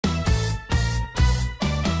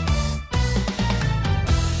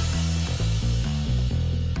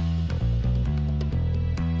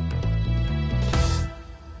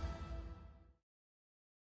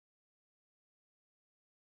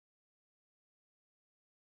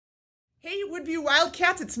Hey, Woodview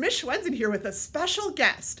Wildcats, it's Miss Wesn here with a special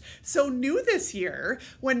guest. So new this year,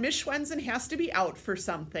 when Miss Wesn has to be out for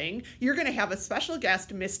something, you're going to have a special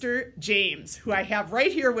guest, Mr. James, who I have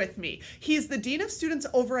right here with me. He's the Dean of Students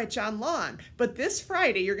over at John Long, but this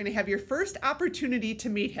Friday, you're going to have your first opportunity to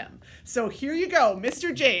meet him. So here you go,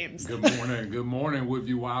 Mr. James. Good morning,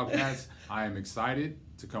 Woodview Wildcats. I am excited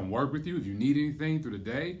to come work with you. If you need anything through the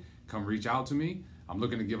day, come reach out to me. I'm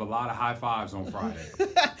looking to give a lot of high fives on Friday.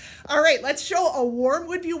 All right, let's show a warm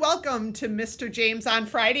Woodview welcome to Mr. James on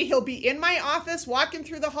Friday. He'll be in my office walking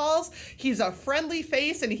through the halls. He's a friendly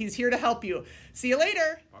face and he's here to help you. See you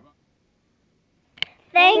later. Bye-bye.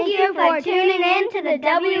 Thank you for tuning in to the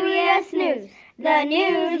WES News, the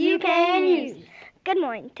news you can use. Good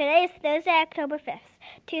morning. Today is Thursday, October 5th,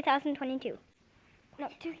 2022. No,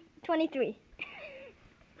 23.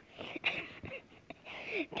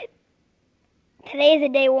 Today is a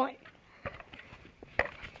day one.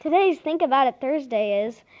 Today's Think About It Thursday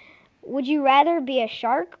is, would you rather be a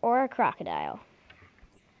shark or a crocodile?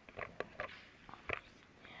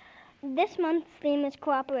 This month's theme is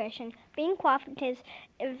cooperation. Being cooperative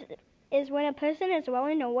is when a person is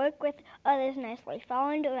willing to work with others nicely,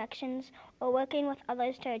 following directions, or working with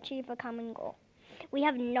others to achieve a common goal. We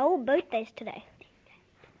have no birthdays today.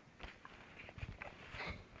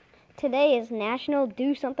 Today is National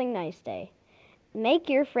Do Something Nice Day. Make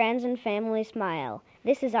your friends and family smile.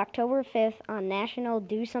 This is October 5th on National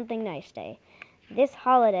Do Something Nice Day. This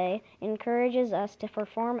holiday encourages us to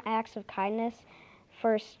perform acts of kindness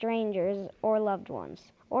for strangers or loved ones,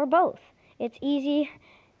 or both. It's easy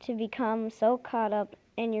to become so caught up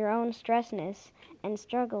in your own stressness and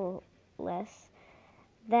struggleless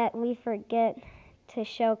that we forget to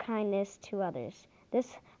show kindness to others.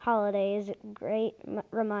 This holiday is a great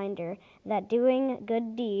reminder that doing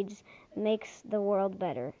good deeds makes the world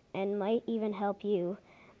better and might even help you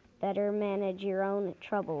better manage your own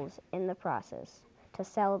troubles in the process. To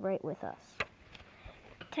celebrate with us.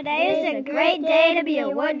 Today is a great day to be a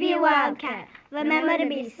Woodview Wildcat. Remember to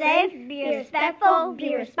be safe, be respectful,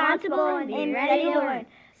 be responsible, and be ready to learn.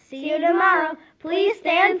 See you tomorrow. Please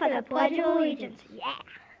stand for the Pledge of Allegiance. Yeah.